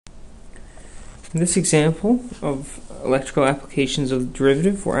In this example of electrical applications of the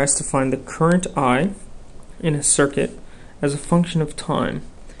derivative, we're asked to find the current I in a circuit as a function of time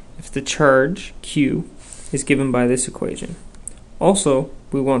if the charge Q is given by this equation. Also,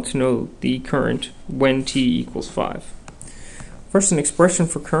 we want to know the current when t equals 5. First, an expression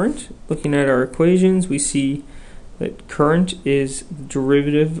for current. Looking at our equations, we see that current is the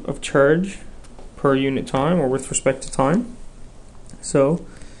derivative of charge per unit time, or with respect to time. So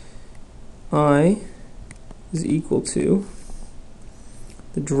I is equal to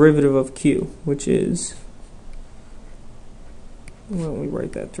the derivative of Q, which is, well, we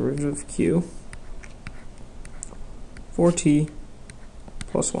write that derivative of Q, 4t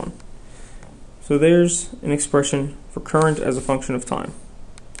plus 1. So there's an expression for current as a function of time.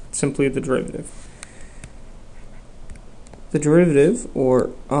 It's simply the derivative. The derivative,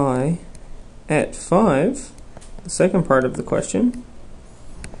 or I at 5, the second part of the question,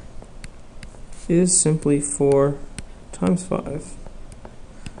 is simply 4 times 5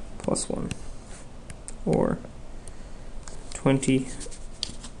 plus 1, or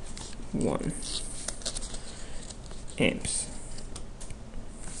 21 amps.